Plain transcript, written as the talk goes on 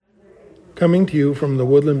coming to you from the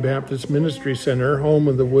Woodland Baptist Ministry Center, home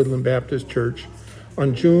of the Woodland Baptist Church,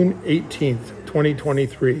 on June 18th,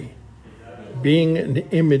 2023, being an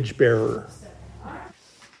image bearer.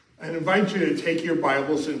 I invite you to take your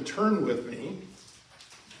Bibles and turn with me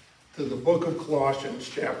to the book of Colossians,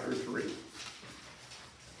 chapter 3.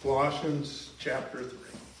 Colossians, chapter 3.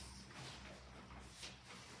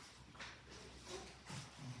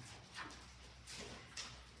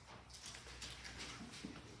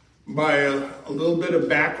 By a little bit of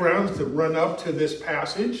background to run up to this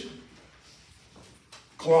passage,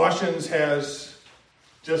 Colossians has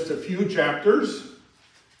just a few chapters.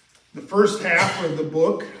 The first half of the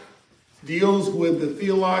book deals with the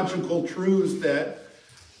theological truths that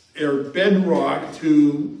are bedrock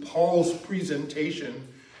to Paul's presentation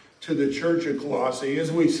to the church at Colossae.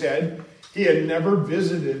 As we said, he had never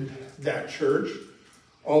visited that church,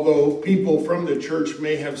 although people from the church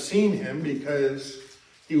may have seen him because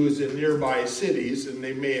he was in nearby cities and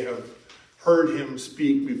they may have heard him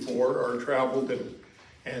speak before or traveled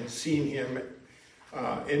and seen him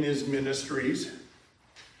in his ministries.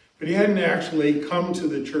 But he hadn't actually come to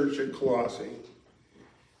the church at Colossae.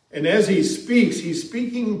 And as he speaks, he's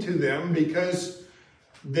speaking to them because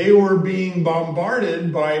they were being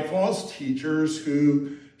bombarded by false teachers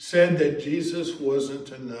who said that Jesus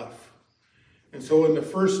wasn't enough. And so in the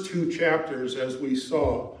first two chapters, as we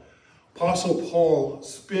saw, Apostle Paul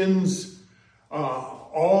spends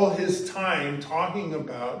all his time talking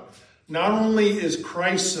about not only is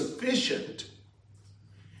Christ sufficient,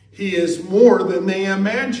 he is more than they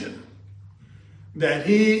imagine. That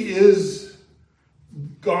he is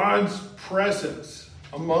God's presence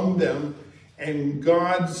among them and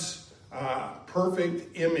God's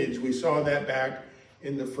perfect image. We saw that back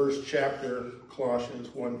in the first chapter, Colossians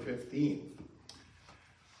 1:15.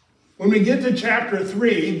 When we get to chapter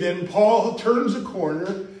 3, then Paul turns a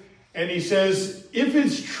corner and he says, if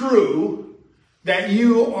it's true that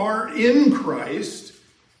you are in Christ,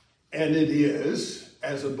 and it is,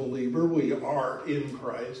 as a believer, we are in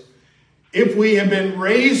Christ. If we have been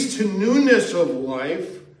raised to newness of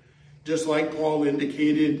life, just like Paul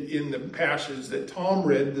indicated in the passage that Tom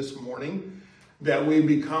read this morning, that we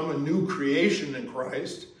become a new creation in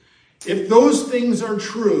Christ. If those things are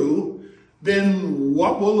true, then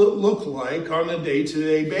what will it look like on a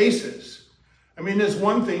day-to-day basis? I mean, it's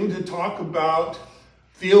one thing to talk about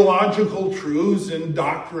theological truths and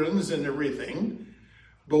doctrines and everything,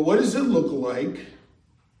 but what does it look like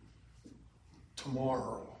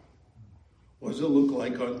tomorrow? What does it look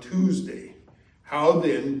like on Tuesday? How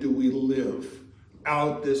then do we live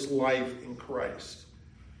out this life in Christ?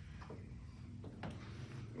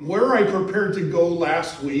 Where I prepared to go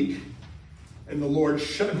last week, and the Lord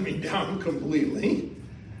shut me down completely,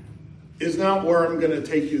 is not where I'm going to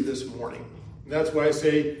take you this morning. That's why I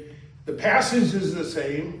say the passage is the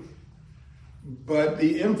same, but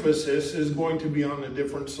the emphasis is going to be on a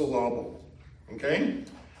different syllable. Okay?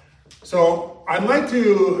 So I'd like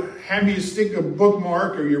to have you stick a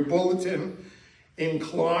bookmark or your bulletin in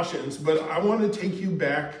Colossians, but I want to take you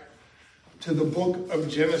back to the book of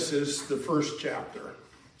Genesis, the first chapter.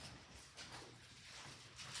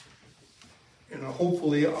 And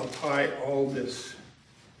hopefully I'll tie all this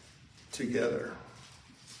together.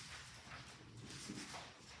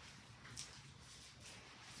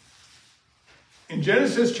 In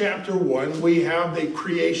Genesis chapter 1, we have the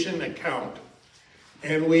creation account.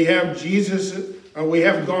 And we have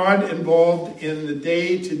God involved in the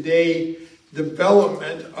day-to-day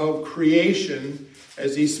development of creation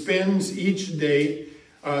as he spends each day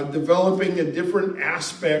developing a different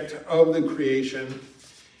aspect of the creation.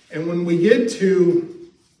 And when we get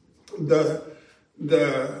to the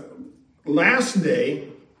last day,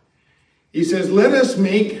 he says, let us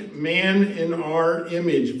make man in our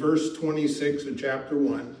image, verse 26 of chapter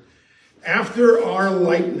 1, after our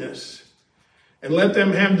likeness, and let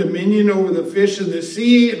them have dominion over the fish of the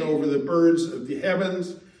sea and over the birds of the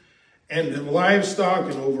heavens and the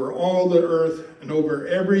livestock and over all the earth and over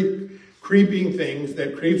every creeping thing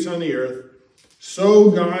that creeps on the earth. So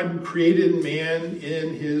God created man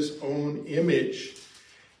in his own image.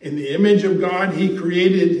 In the image of God, he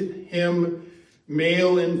created him,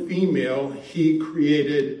 male and female, he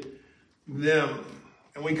created them.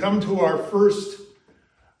 And we come to our first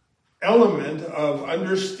element of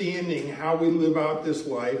understanding how we live out this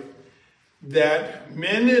life, that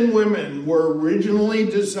men and women were originally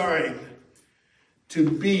designed to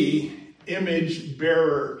be image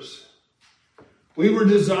bearers. We were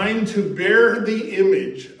designed to bear the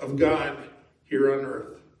image of God here on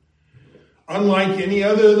earth. Unlike any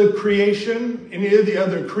other creation, any of the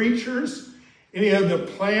other creatures, any of the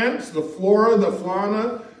plants, the flora, the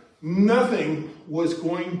fauna, nothing was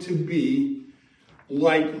going to be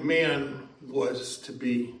like man was to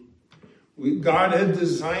be. God had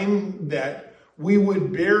designed that we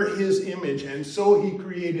would bear his image, and so he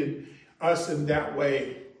created us in that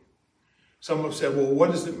way. Some have said, well,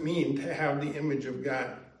 what does it mean to have the image of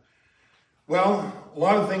God? Well, a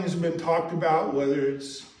lot of things have been talked about, whether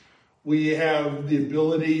it's we have the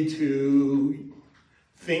ability to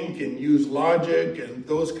think and use logic and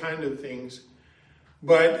those kind of things.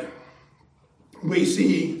 But we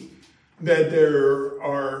see that there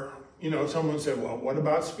are, someone said, well, what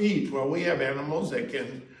about speech? Well, we have animals that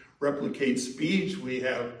can replicate speech. We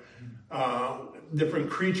have different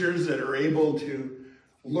creatures that are able to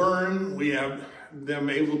learn. We have them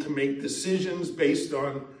able to make decisions based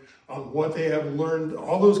on what they have learned,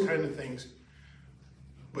 all those kind of things.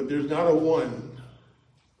 But there's not a one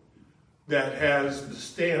that has the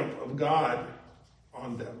stamp of God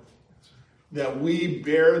on them, that we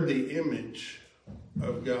bear the image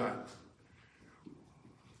of God.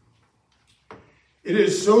 It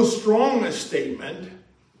is so strong a statement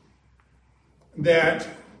that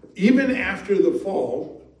even after the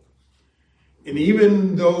fall, and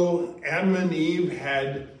even though Adam and Eve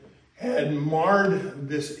had marred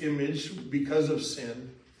this image because of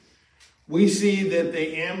sin, we see that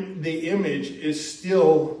the image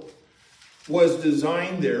was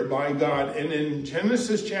designed there by God. And in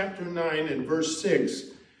Genesis chapter 9 and verse 6,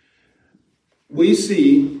 we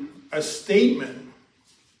see a statement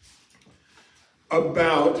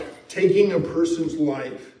about taking a person's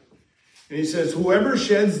life. And he says, whoever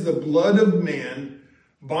sheds the blood of man,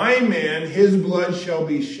 by man his blood shall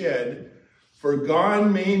be shed, for God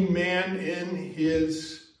made man in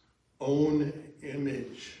his own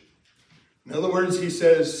image. In other words, he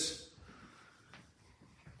says,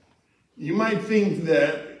 you might think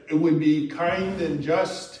that it would be kind and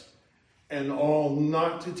just and all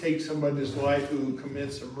not to take somebody's life who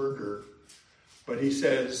commits a murder. But he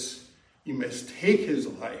says, you must take his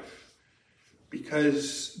life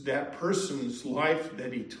because that person's life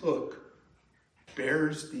that he took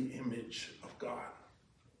bears the image of God.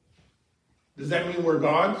 Does that mean we're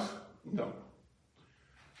God's? No.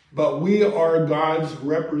 But we are God's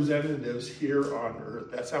representatives here on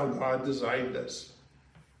earth. That's how God designed us.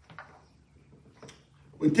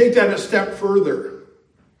 We take that a step further,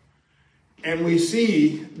 and we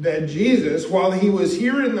see that Jesus, while he was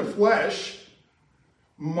here in the flesh,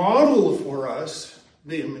 modeled for us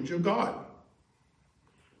the image of God.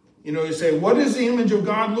 You say, what does the image of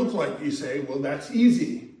God look like? You say, well, that's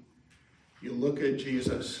easy. You look at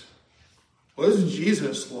Jesus. What is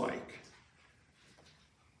Jesus like?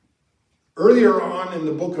 Earlier on in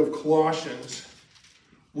the book of Colossians,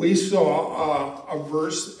 we saw a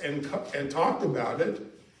verse and talked about it.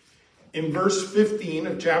 In verse 15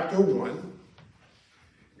 of chapter 1,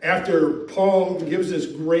 after Paul gives this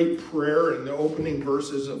great prayer in the opening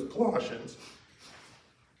verses of Colossians,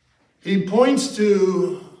 he points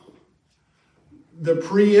to the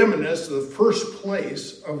preeminence, the first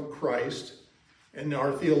place of Christ in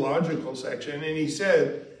our theological section. And he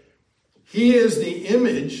said, he is the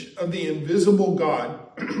image of the invisible God,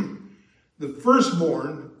 the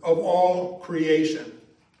firstborn of all creation.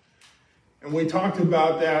 And we talked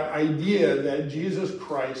about that idea that Jesus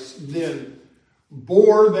Christ then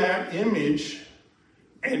bore that image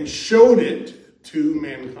and showed it to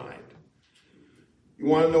mankind. You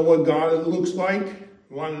want to know what God looks like?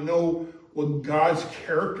 You want to know what God's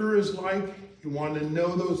character is like? You want to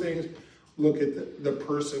know those things? Look at the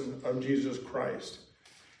person of Jesus Christ.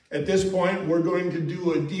 At this point, we're going to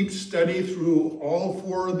do a deep study through all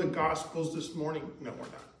 4 of the Gospels this morning. No, we're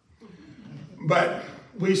not. But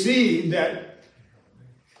we see that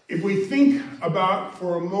if we think about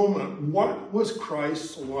for a moment, what was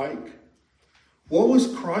Christ like? What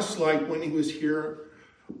was Christ like when he was here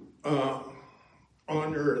on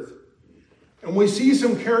earth? And we see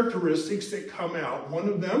some characteristics that come out. One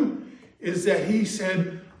of them is that he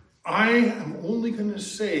said, I am only going to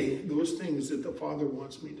say those things that the Father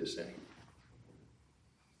wants me to say.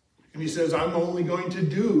 And he says, I'm only going to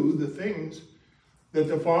do the things that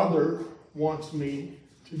the Father wants me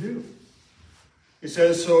to do. He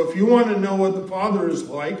says, so if you want to know what the Father is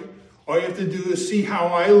like, all you have to do is see how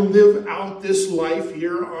I live out this life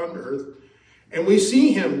here on earth. And we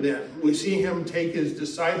see him then. We see him take his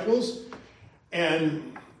disciples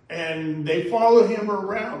and they follow him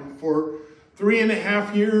around for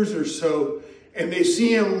 3.5 years or so. And they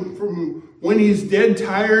see him from when he's dead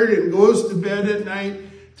tired and goes to bed at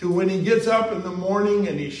night to when he gets up in the morning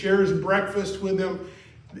and he shares breakfast with them.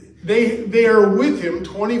 They are with him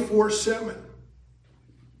 24/7.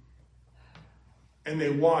 And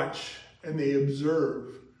they watch and they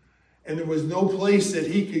observe And there was no place that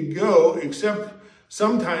he could go, except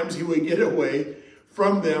sometimes he would get away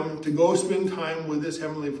from them to go spend time with his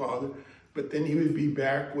Heavenly Father. But then he would be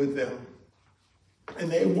back with them.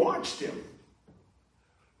 And they watched him.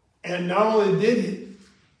 And not only did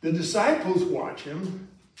the disciples watch him,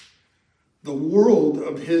 the world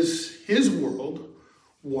of his world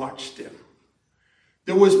watched him.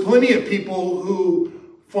 There was plenty of people who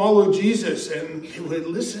followed Jesus, and they would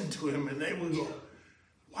listen to him, and they would go,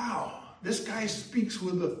 wow, this guy speaks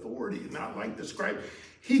with authority, not like the scribe.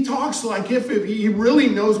 He talks like if he really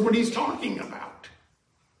knows what he's talking about.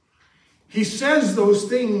 He says those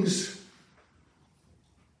things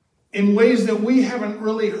in ways that we haven't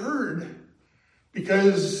really heard,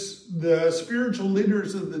 because the spiritual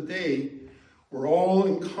leaders of the day were all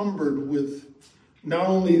encumbered with not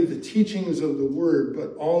only the teachings of the word,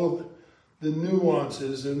 but all the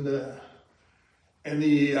nuances and the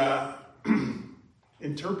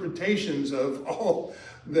interpretations of all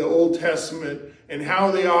the Old Testament and how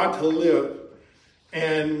they ought to live.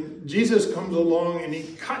 And Jesus comes along and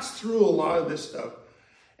he cuts through a lot of this stuff.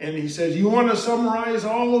 And he says, you want to summarize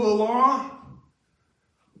all of the law?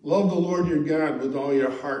 Love the Lord your God with all your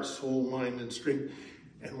heart, soul, mind, and strength,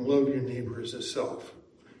 and love your neighbor as yourself,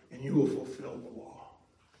 and you will fulfill the law.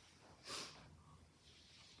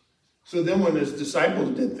 So then when his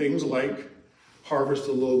disciples did things like harvest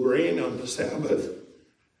a little grain on the Sabbath,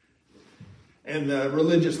 and the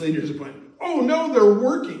religious leaders went, oh no, they're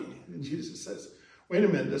working. And Jesus says, wait a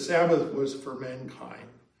minute, the Sabbath was for mankind,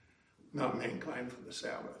 not mankind for the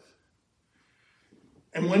Sabbath.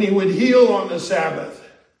 And when he would heal on the Sabbath,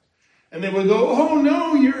 and they would go, oh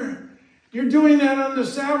no, you're doing that on the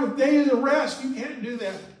Sabbath day is a rest. You can't do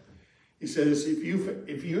that. He says, if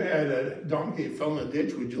you had a donkey that fell in a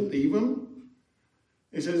ditch, would you leave him?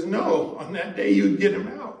 He says, no, on that day you'd get him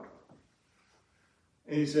out.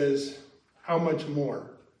 And he says, how much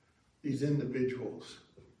more these individuals?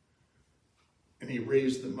 And he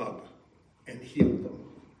raised them up and healed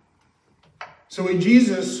them. So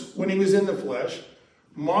Jesus, when he was in the flesh,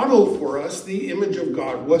 modeled for us the image of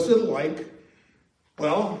God. What's it like?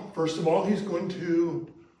 Well, first of all, he's going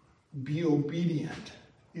to be obedient.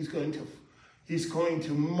 He's going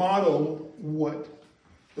to model what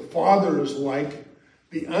the Father is like.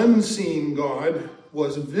 The unseen God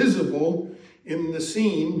was visible in the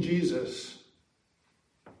seen Jesus.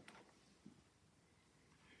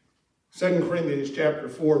 2 Corinthians chapter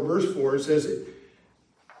 4, verse 4 says,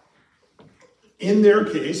 in their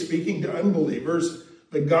case, speaking to unbelievers,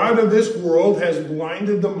 the God of this world has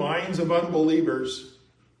blinded the minds of unbelievers.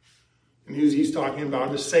 And who he's talking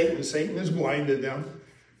about is Satan. Satan has blinded them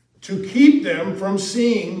to keep them from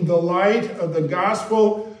seeing the light of the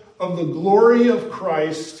gospel of the glory of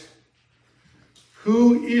Christ,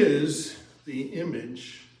 who is the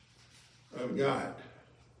image of God.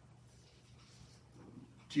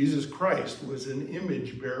 Jesus Christ was an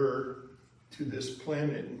image bearer to this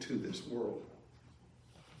planet and to this world.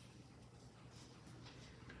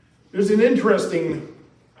 There's an interesting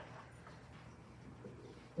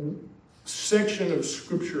section of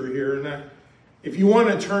scripture here, and if you want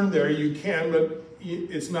to turn there, you can, but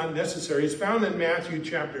it's not necessary. It's found in Matthew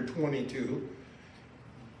chapter 22.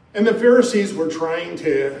 And the Pharisees were trying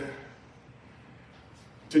to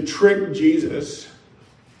trick Jesus,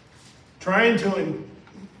 trying to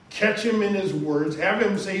catch him in his words, have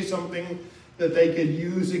him say something that they could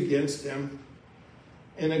use against him.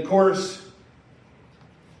 And of course,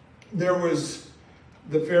 there was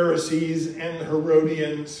the Pharisees and the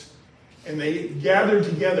Herodians, and they gathered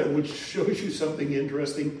together, which shows you something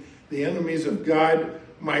interesting. The enemies of God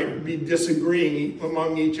might be disagreeing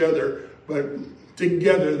among each other, but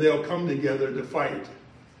together they'll come together to fight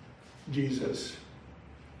Jesus.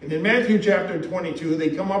 And in Matthew chapter 22, they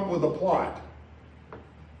come up with a plot.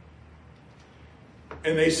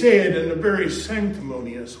 And they say it in a very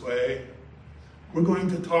sanctimonious way. We're going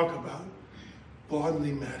to talk about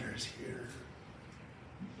bodily matters here.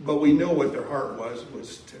 But we know what their heart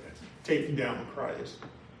was to take down Christ.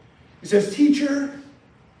 He says, teacher,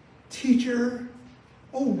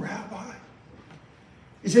 oh Rabbi.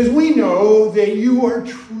 He says, we know that you are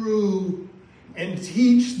true and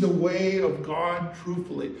teach the way of God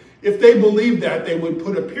truthfully. If they believed that, they would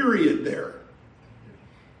put a period there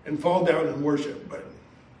and fall down and worship, but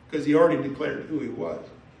because he already declared who he was.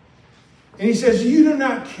 And he says, you do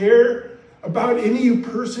not care about any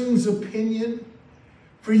person's opinion,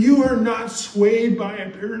 for you are not swayed by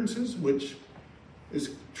appearances, which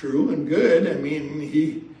is true and good. I mean,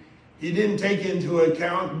 he didn't take into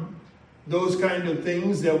account those kind of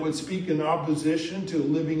things that would speak in opposition to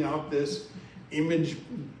living out this image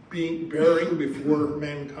bearing before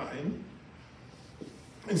mankind.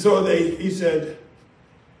 And so he said,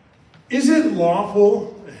 is it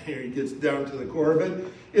lawful, here he gets down to the core of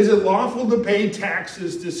it, is it lawful to pay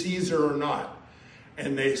taxes to Caesar or not?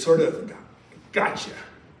 And they sort of, gotcha.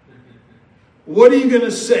 What are you going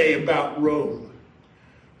to say about Rome?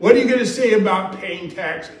 What are you going to say about paying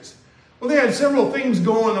taxes? Well, they had several things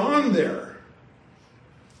going on there.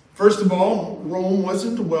 First of all, Rome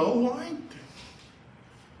wasn't well liked.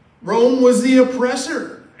 Rome was the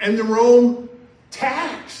oppressor, and the Rome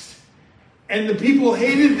taxed. And the people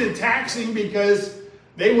hated the taxing because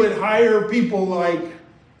they would hire people like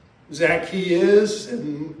Zacchaeus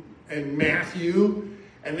and Matthew,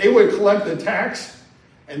 and they would collect the tax,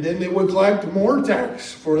 and then they would collect more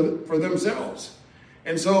tax for themselves.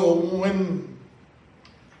 And so when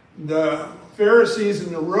the Pharisees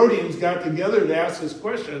and the Herodians got together to ask this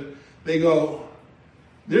question, they go,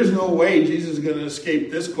 there's no way Jesus is going to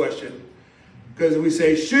escape this question. Because we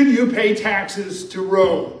say, should you pay taxes to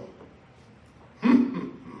Rome?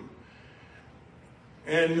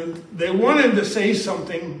 And they wanted to say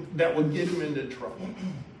something that would get him into trouble.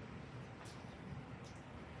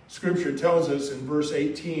 Scripture tells us in verse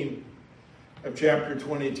 18 of chapter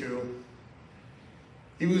 22,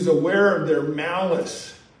 he was aware of their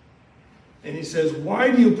malice. And he says,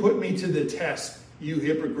 why do you put me to the test, you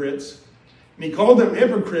hypocrites? And he called them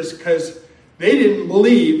hypocrites because they didn't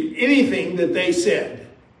believe anything that they said.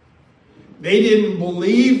 They didn't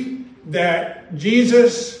believe that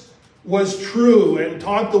Jesus was true and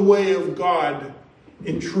taught the way of God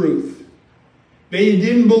in truth. They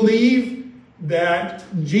didn't believe that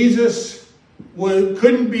Jesus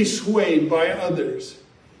couldn't be swayed by others.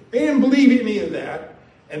 They didn't believe any of that,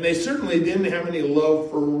 and they certainly didn't have any love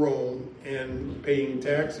for Rome and paying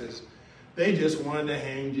taxes. They just wanted to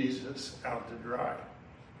hang Jesus out to dry.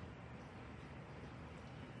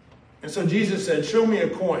 And so Jesus said, show me a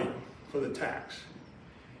coin for the tax.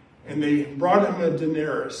 And they brought him a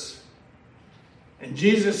denarius. And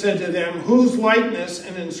Jesus said to them, whose likeness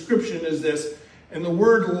and inscription is this? And the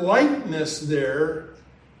word likeness there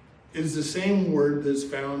is the same word that's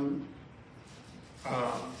found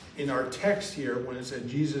in our text here when it said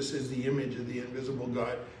Jesus is the image of the invisible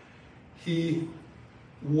God.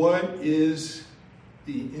 What is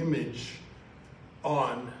the image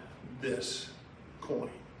on this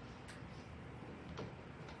coin?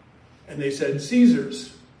 And they said,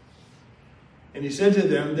 Caesar's. And he said to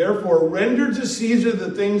them, therefore render to Caesar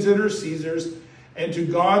the things that are Caesar's, and to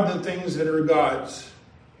God the things that are God's.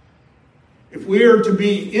 If we are to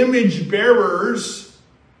be image bearers,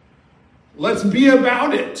 let's be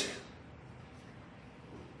about it.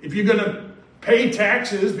 If you're going to pay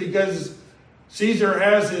taxes because Caesar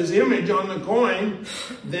has his image on the coin,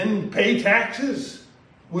 then pay taxes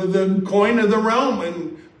with the coin of the realm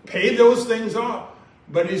and pay those things off.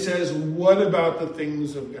 But he says, what about the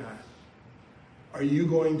things of God? Are you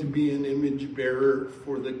going to be an image bearer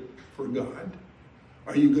for God?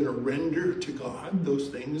 Are you going to render to God those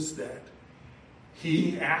things that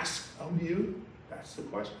he asks of you? That's the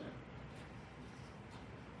question.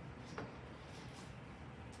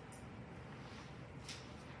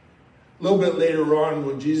 A little bit later on,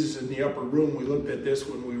 when Jesus is in the upper room, we looked at this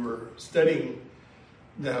when we were studying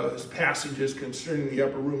those passages concerning the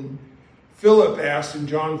upper room. Philip asked in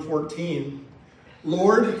John 14,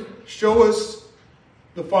 Lord, show us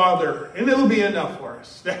the Father, and it'll be enough for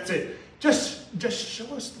us. That's it. Just show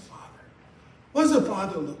us the Father. What does the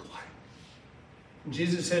Father look like? And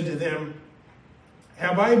Jesus said to them,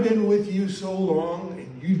 have I been with you so long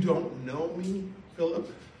and you don't know me, Philip?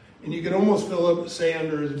 And you could almost Philip say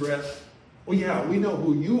under his breath, well, yeah, we know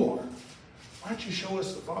who you are. Why don't you show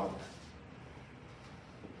us the Father?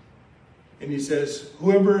 And he says,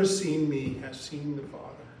 whoever has seen me has seen the Father.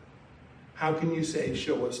 How can you say,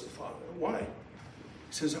 show us the Father? Why? He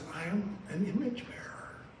says, I am an image bearer.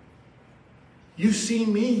 You see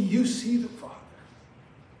me, you see the Father.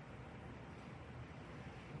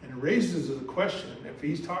 And it raises the question, if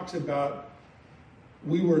he talks about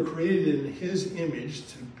we were created in his image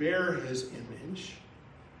to bear his image,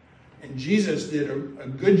 and Jesus did a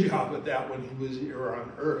good job at that when he was here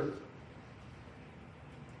on earth,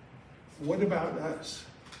 what about us?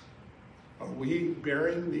 Are we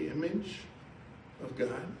bearing the image of God?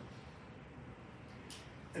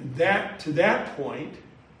 And to that point,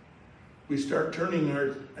 we start turning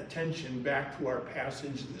our attention back to our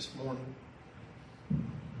passage this morning.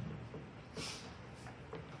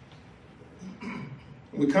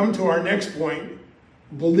 We come to our next point.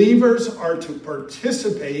 Believers are to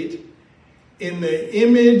participate in the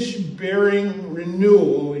image-bearing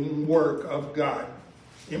renewing work of God.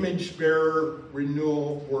 image bearer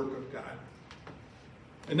renewal work of God.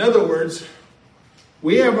 In other words,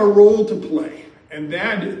 we have a role to play, and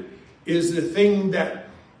that is the thing that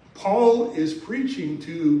Paul is preaching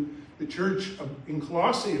to the church in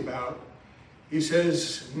Colossae about. He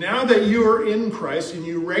says, now that you are in Christ and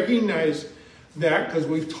you recognize that, because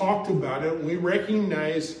we've talked about it, we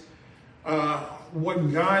recognize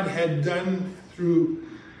what God had done through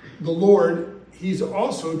the Lord, he's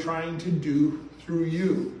also trying to do through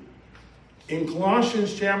you. In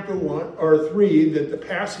Colossians chapter 1 or 3, that the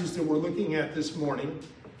passage that we're looking at this morning,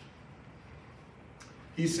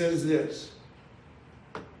 he says this.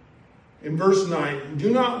 In verse 9,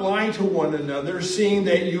 do not lie to one another, seeing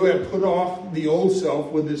that you have put off the old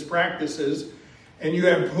self with its practices, and you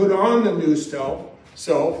have put on the new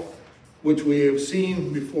self, which we have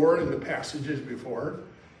seen before in the passages before.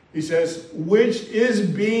 He says, which is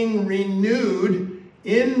being renewed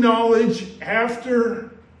in knowledge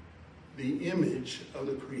after the image of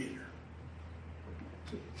the Creator.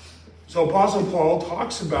 So Apostle Paul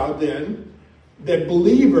talks about then that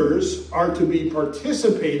believers are to be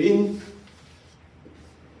participating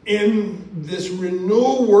in this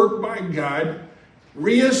renewal work by God,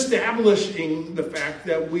 reestablishing the fact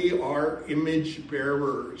that we are image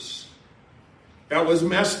bearers. That was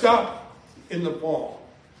messed up in the fall.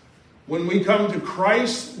 When we come to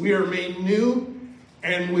Christ, we are made new,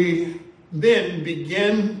 and we then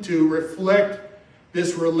begin to reflect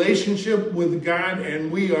this relationship with God,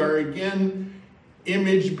 and we are again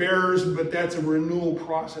image bearers, but that's a renewal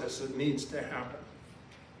process that needs to happen.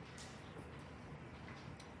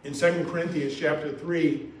 In 2 Corinthians chapter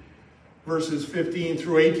 3, verses 15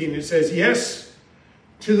 through 18, it says, yes,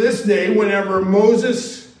 to this day, whenever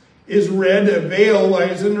Moses is read, a veil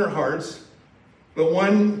lies in their hearts, but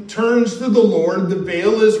one turns to the Lord, the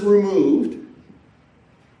veil is removed.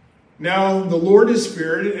 Now the Lord is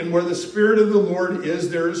Spirit, and where the Spirit of the Lord is,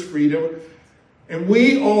 there is freedom. And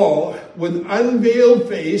we all, with unveiled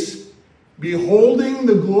face, beholding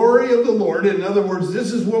the glory of the Lord. In other words,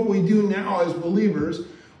 this is what we do now as believers.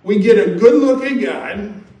 We get a good look at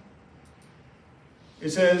God. It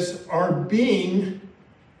says, are being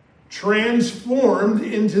transformed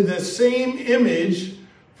into the same image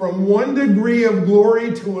from one degree of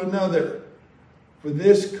glory to another. For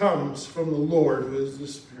this comes from the Lord, who is the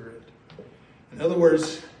Spirit. In other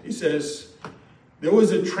words, he says, there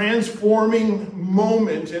was a transforming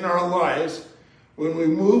moment in our lives when we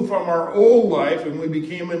moved from our old life and we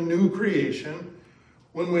became a new creation,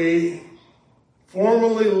 when we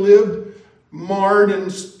formerly lived marred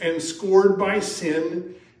and scored by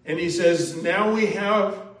sin. And he says, now we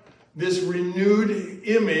have this renewed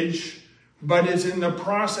image, but it's in the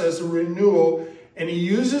process of renewal. And he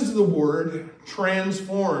uses the word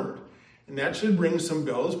transformed. And that should ring some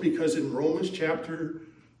bells, because in Romans chapter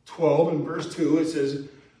 12 and verse 2, it says,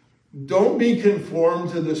 don't be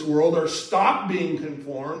conformed to this world, or stop being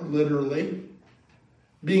conformed, literally,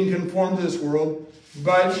 being conformed to this world,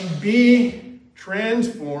 but be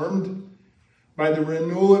transformed by the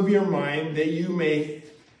renewal of your mind,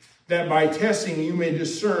 that by testing you may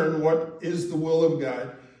discern what is the will of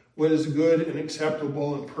God, what is good and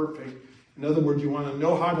acceptable and perfect. In other words, you want to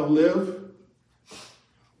know how to live?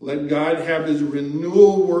 Let God have his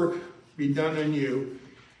renewal work be done in you.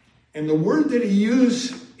 And the word that he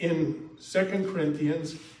used in 2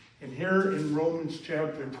 Corinthians and here in Romans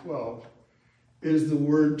chapter 12 is the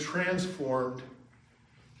word transformed.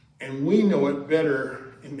 And we know it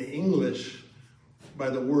better in the English by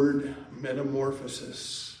the word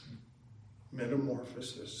metamorphosis.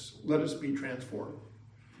 Metamorphosis. Let us be transformed.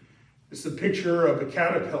 It's the picture of a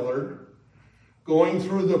caterpillar going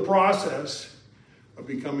through the process of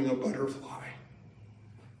becoming a butterfly.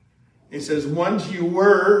 It says, once you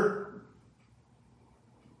were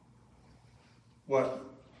what?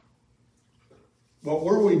 What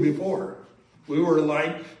were we before? We were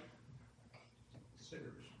like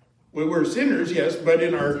sinners. We were sinners, yes, but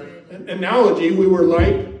in our analogy, we were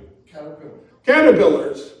like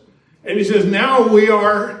caterpillars. And he says, now we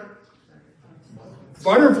are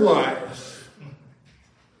butterflies.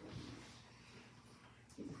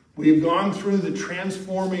 We've gone through the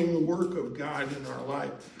transforming work of God in our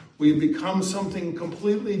life. We've become something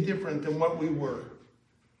completely different than what we were.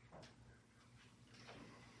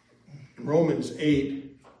 In Romans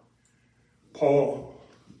 8, Paul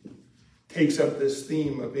takes up this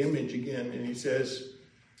theme of image again, and he says,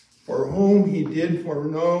 for whom he did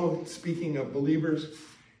foreknow, speaking of believers,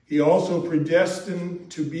 he also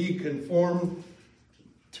predestined to be conformed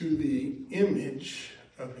to the image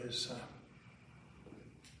of his Son.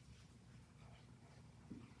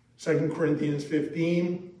 2 Corinthians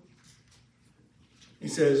 15, He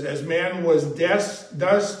says, as man was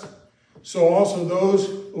dust, so also those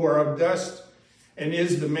who are of dust, and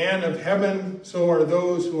is the man of heaven, so are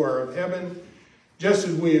those who are of heaven. Just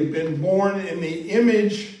as we have been born in the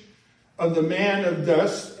image of the man of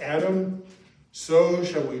dust, Adam, so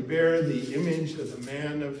shall we bear the image of the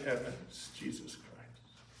man of heaven, Jesus Christ.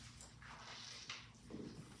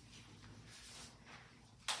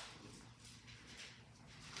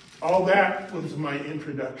 All that was my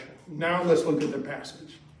introduction. Now let's look at the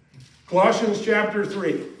passage. Colossians chapter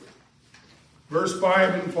 3, verse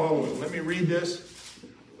 5 and following. Let me read this,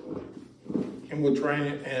 and we'll try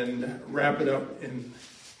and wrap it up in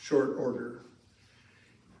short order.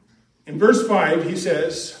 In verse 5, he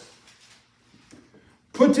says,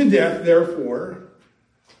 put to death, therefore,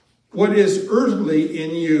 what is earthly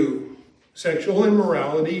in you, sexual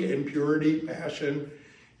immorality, impurity, passion,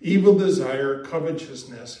 evil desire,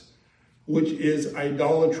 covetousness, which is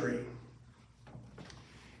idolatry.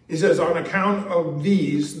 He says, on account of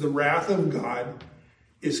these, the wrath of God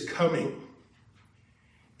is coming.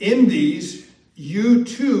 In these, you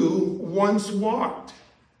too once walked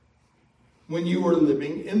when you were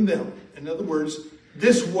living in them. In other words,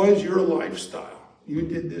 this was your lifestyle. You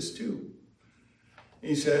did this too.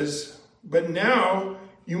 He says, but now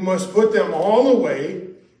you must put them all away,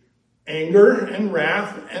 anger and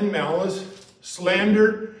wrath and malice,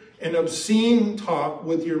 slander and obscene talk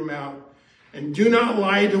with your mouth. And do not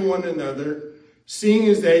lie to one another, seeing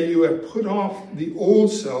as that you have put off the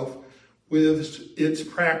old self with its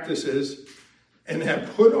practices and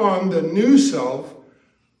have put on the new self,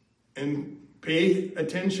 and pay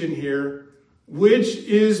attention here, which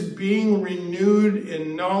is being renewed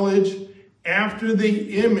in knowledge after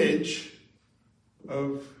the image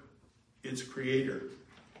of its creator.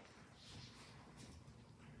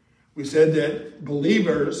 We said that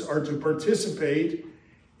believers are to participate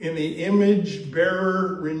in the image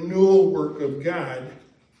bearer renewal work of God.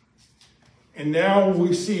 And now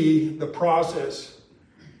we see the process.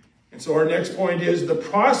 And so our next point is the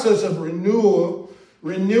process of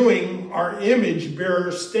renewing our image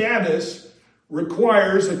bearer status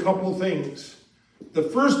requires a couple things. The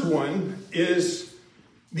first one is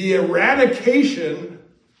the eradication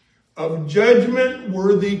of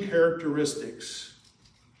judgment-worthy characteristics.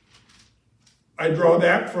 I draw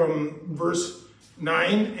that from verse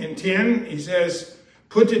 9 and 10. He says,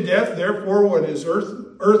 put to death, therefore, what is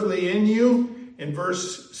earthly in you. In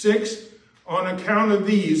verse 6, on account of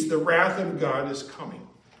these, the wrath of God is coming.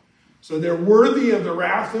 So they're worthy of the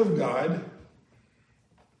wrath of God.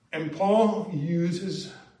 And Paul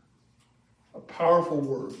uses a powerful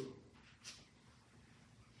word.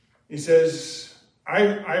 He says,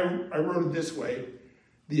 I wrote it this way,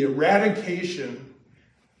 the eradication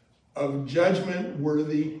of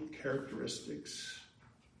judgment-worthy characteristics.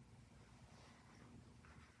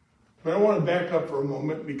 But I want to back up for a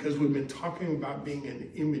moment because we've been talking about being an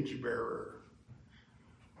image bearer.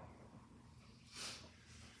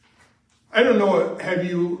 I don't know, have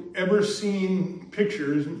you ever seen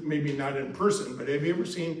pictures, maybe not in person, but have you ever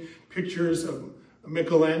seen pictures of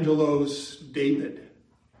Michelangelo's David?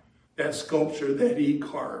 That sculpture that he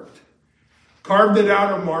carved. Carved it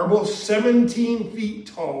out of marble, 17 feet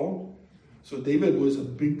tall. So David was a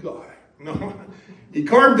big guy. No, he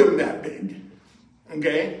carved him that big.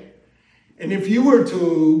 Okay? And if you were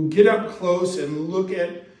to get up close and look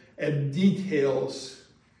at details,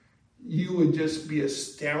 you would just be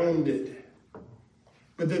astounded.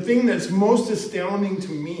 But the thing that's most astounding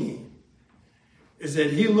to me is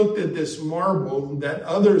that he looked at this marble that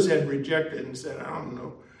others had rejected and said, I don't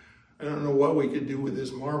know what we could do with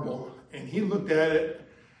this marble. And he looked at it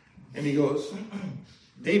and he goes,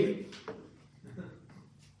 David.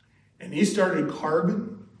 And he started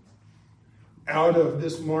carving out of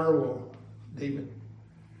this marble, David.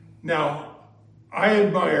 Now, I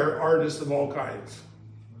admire artists of all kinds.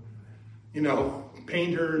 You know,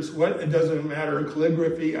 painters, it doesn't matter.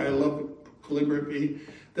 Calligraphy, I love calligraphy.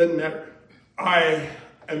 Doesn't matter. I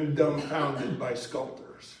am dumbfounded by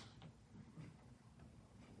sculptors.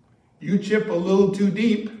 You chip a little too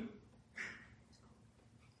deep,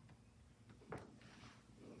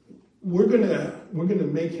 we're gonna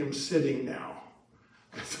make him sitting now.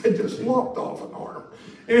 I just lopped off an arm.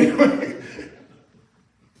 Anyway,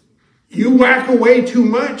 you whack away too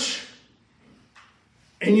much,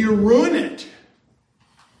 and you ruin it.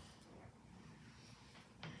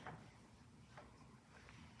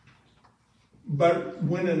 But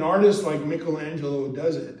when an artist like Michelangelo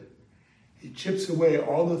does it, he chips away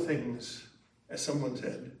all the things, as someone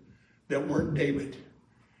said, that weren't David.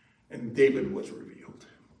 And David was revealed.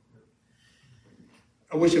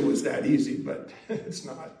 I wish it was that easy, but it's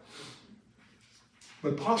not.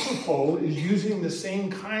 But Apostle Paul is using the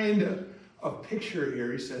same kind of picture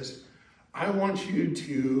here. He says, I want you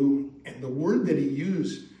to, and the word that he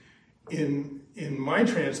used in my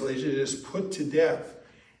translation is put to death.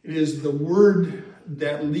 It is the word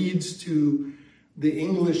that leads to the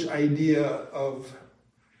English idea of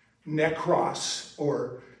necros,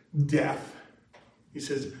 or death. He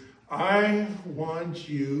says, I want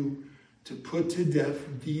you to put to death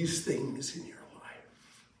these things in your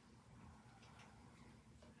life.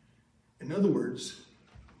 In other words,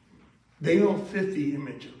 they don't fit the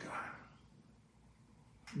image of God.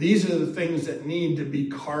 These are the things that need to be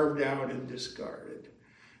carved out and discarded.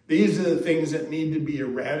 These are the things that need to be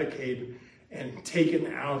eradicated and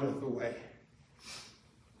taken out of the way.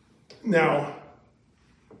 Now,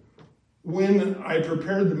 when I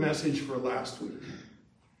prepared the message for last week,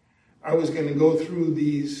 I was going to go through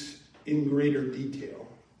these in greater detail.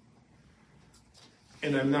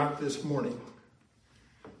 And I'm not this morning,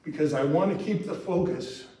 because I want to keep the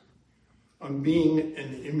focus on being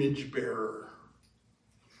an image bearer.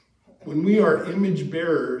 When we are image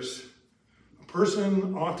bearers, a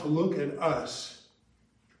person ought to look at us,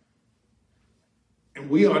 and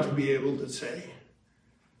we ought to be able to say,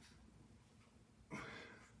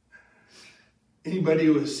 anybody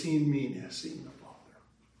who has seen me has seen the Father.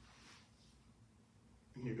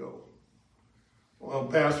 And you go, well,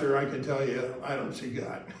 Pastor, I can tell you, I don't see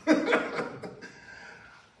God.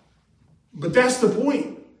 But that's the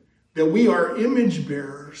point, that we are image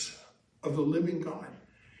bearers of the living God.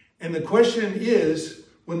 And the question is,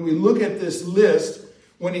 when we look at this list,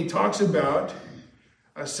 when he talks about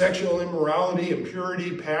sexual immorality,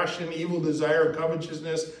 impurity, passion, evil desire,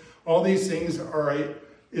 covetousness, all these things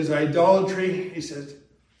is idolatry, he says,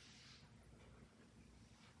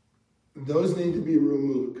 those need to be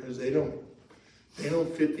removed because they don't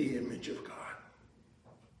fit the image of God.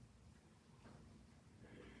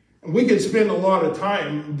 And we could spend a lot of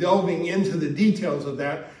time delving into the details of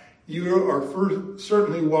that. You are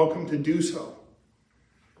certainly welcome to do so.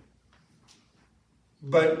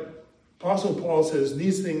 But Apostle Paul says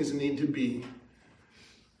these things need to be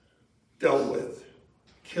dealt with.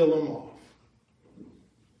 Kill them off.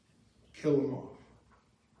 Kill them off.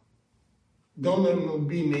 Don't let them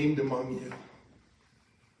be named among you.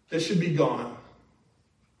 This should be gone.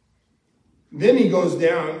 Then he goes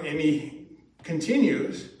down and he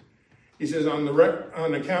continues. He says, on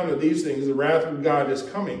account of these things, the wrath of God is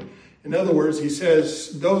coming. In other words, he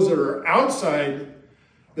says, those that are outside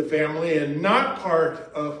the family and not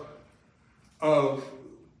part of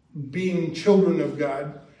being children of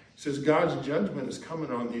God, he says, God's judgment is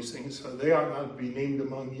coming on these things, so they ought not to be named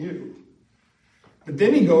among you. But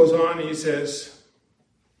then he goes on and he says,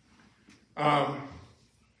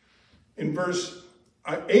 in verse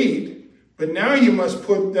 8, but now you must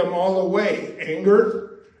put them all away, anger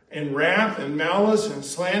and wrath and malice and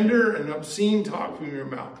slander and obscene talk from your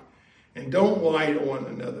mouth. And don't lie to one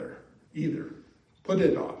another either. Put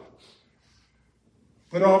it off.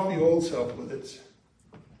 Put off the old self with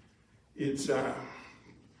its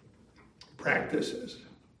practices.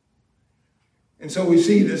 And so we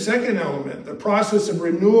see the second element, the process of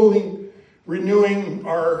renewing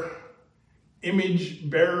our image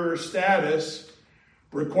bearer status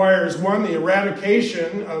requires, one, the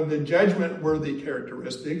eradication of the judgment-worthy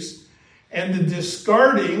characteristics and the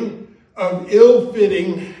discarding of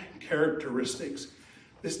ill-fitting characteristics.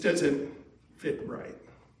 This doesn't fit right.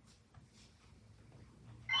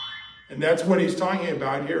 And that's what he's talking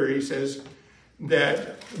about here. He says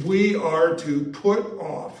that we are to put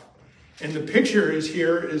off. And the picture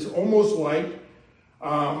is almost like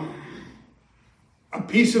a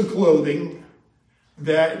piece of clothing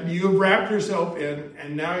that you have wrapped yourself in,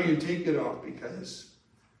 and now you take it off because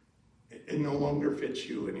it no longer fits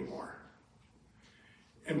you anymore.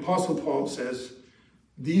 And Apostle Paul says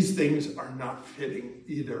these things are not fitting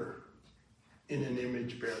either in an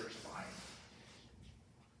image bearer's life.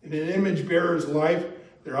 In an image bearer's life,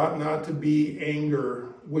 there ought not to be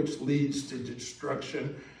anger, which leads to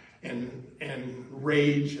destruction and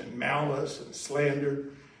rage and malice and slander,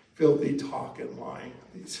 filthy talk and lying.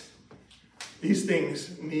 These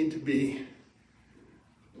things need to be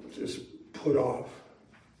just put off.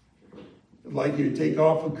 Like you take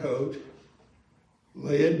off a coat,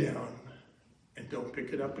 lay it down, and don't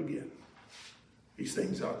pick it up again. These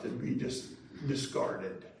things ought to be just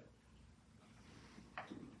discarded.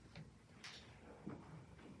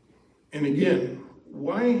 And again,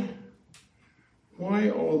 why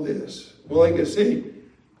all this? Well, like I say,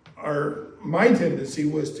 my tendency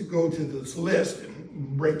was to go to this list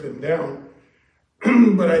and break them down.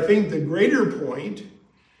 But I think the greater point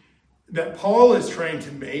that Paul is trying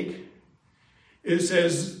to make It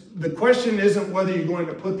says the question isn't whether you're going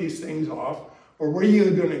to put these things off or whether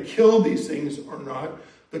you're going to kill these things or not.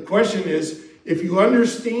 The question is, if you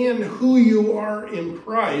understand who you are in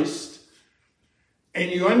Christ and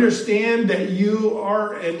you understand that you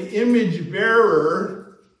are an image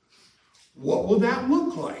bearer, what will that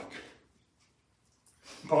look like?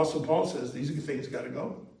 Apostle Paul says these things got to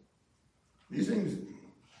go. These things,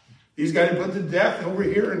 he's got to put to death over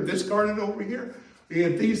here and discard it over here.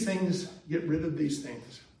 If these things, get rid of these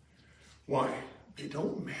things. Why? They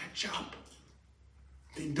don't match up.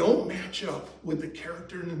 They don't match up with the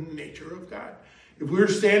character and the nature of God. If we were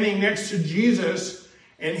standing next to Jesus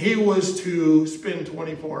and he was to spend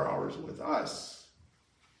 24 hours with us,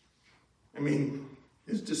 I mean,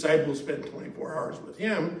 his disciples spent 24 hours with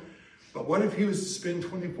him, but what if he was to spend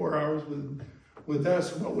 24 hours with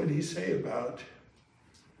us? What would he say about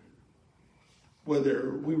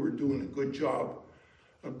whether we were doing a good job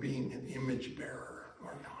of being an image bearer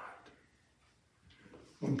or not?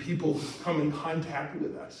 When people come in contact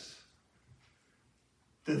with us,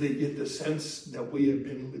 do they get the sense that we have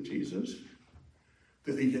been with Jesus?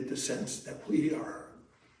 Do they get the sense that we are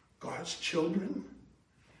God's children?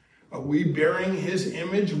 Are we bearing his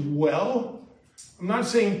image well? I'm not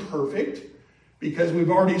saying perfect, because we've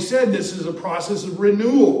already said this is a process of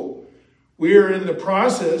renewal. We are in the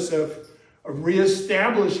process of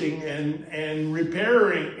reestablishing and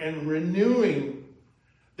repairing and renewing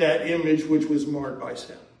that image which was marred by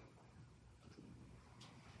sin.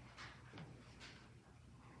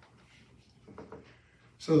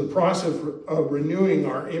 So the process of renewing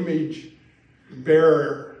our image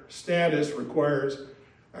bearer status requires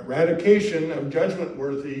eradication of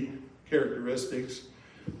judgment-worthy characteristics,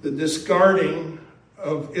 the discarding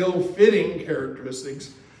of ill-fitting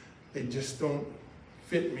characteristics. They just don't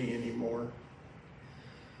fit me anymore.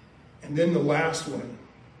 And then the last one,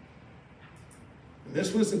 and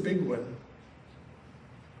this was the big one,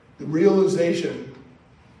 the realization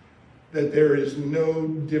that there is no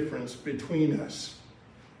difference between us.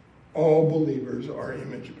 All believers are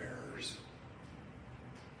image bearers.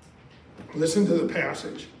 Listen to the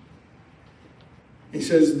passage. He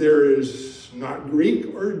says, there is not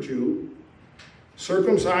Greek or Jew,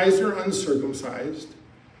 circumcised or uncircumcised,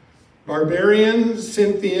 barbarian,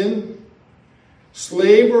 Scythian,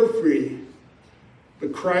 slave or free,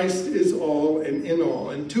 but Christ is all and in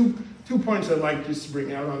all. And two points I'd like just to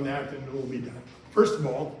bring out on that, and we'll be done. First of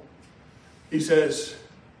all, he says,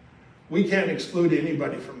 we can't exclude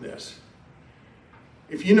anybody from this.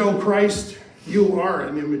 If you know Christ, you are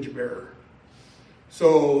an image bearer.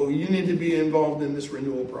 So you need to be involved in this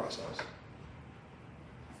renewal process.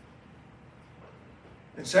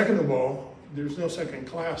 And second of all, there's no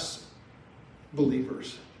second-class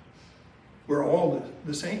believers. We're all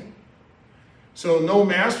the same. So no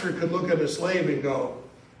master could look at a slave and go,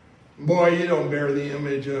 boy, you don't bear the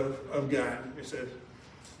image of God. He said,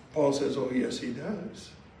 Paul says, oh, yes, he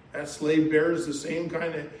does. That slave bears the same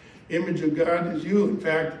kind of image of God as you. In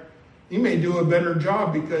fact, he may do a better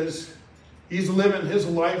job because he's living his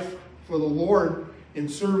life for the Lord in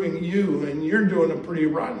serving you, and you're doing a pretty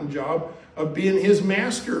rotten job of being his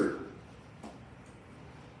master.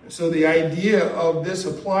 So the idea of this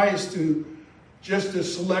applies to just a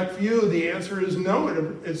select few. The answer is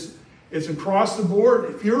no. It's across the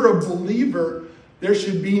board. If you're a believer, there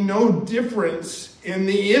should be no difference in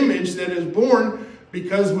the image that is born,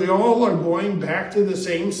 because we all are going back to the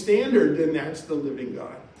same standard, and that's the living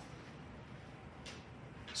God.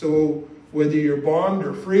 So whether you're bond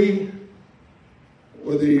or free,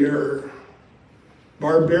 whether you're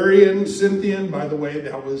barbarian, Scythian, by the way,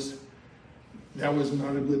 that was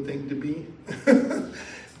not a good thing to be.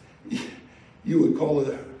 You would call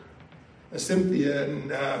it a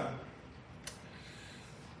Scythian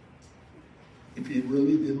if you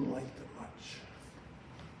really didn't like them much.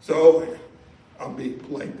 So I'll be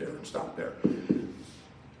polite there and stop there.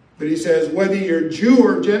 But he says, whether you're Jew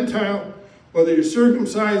or Gentile, whether you're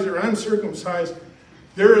circumcised or uncircumcised,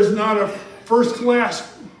 there is not a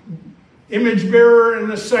first-class image bearer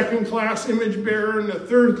and a second-class image bearer and a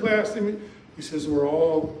third-class image. He says we're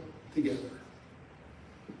all together.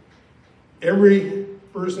 Every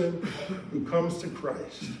person who comes to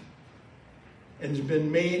Christ and has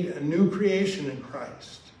been made a new creation in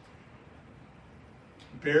Christ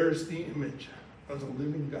bears the image of the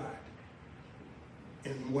living God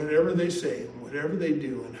in whatever they say, and whatever they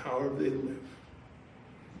do, and however they live.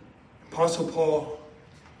 Apostle Paul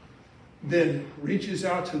then reaches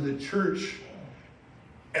out to the church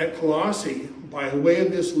at Colossae by way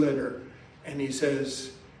of this letter, and he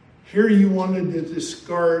says, here you wanted to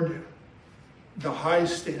discard the high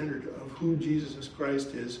standard of who Jesus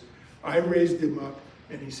Christ is I raised him up,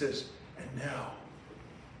 and he says, and now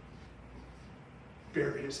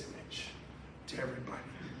bear his image to everybody.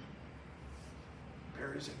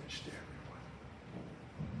 Bear his image to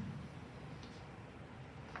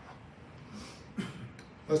everyone.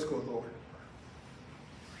 Let's go, Lord.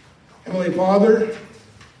 Heavenly Father,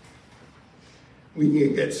 we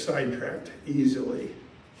can get sidetracked easily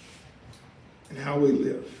in how we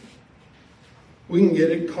live. We can get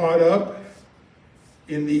it caught up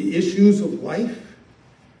in the issues of life,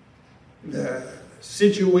 the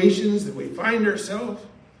situations that we find ourselves,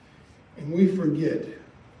 and we forget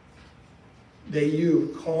that you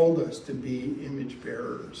have called us to be image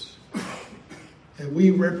bearers, that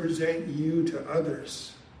we represent you to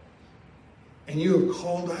others, and you have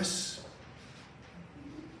called us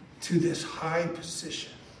to this high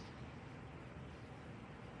position.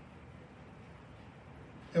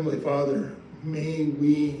 Heavenly Father, may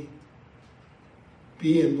we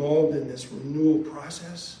be involved in this renewal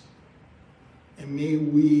process, and may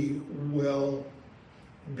we well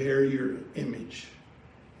bear your image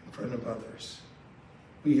in front of others.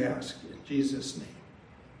 We ask in Jesus' name.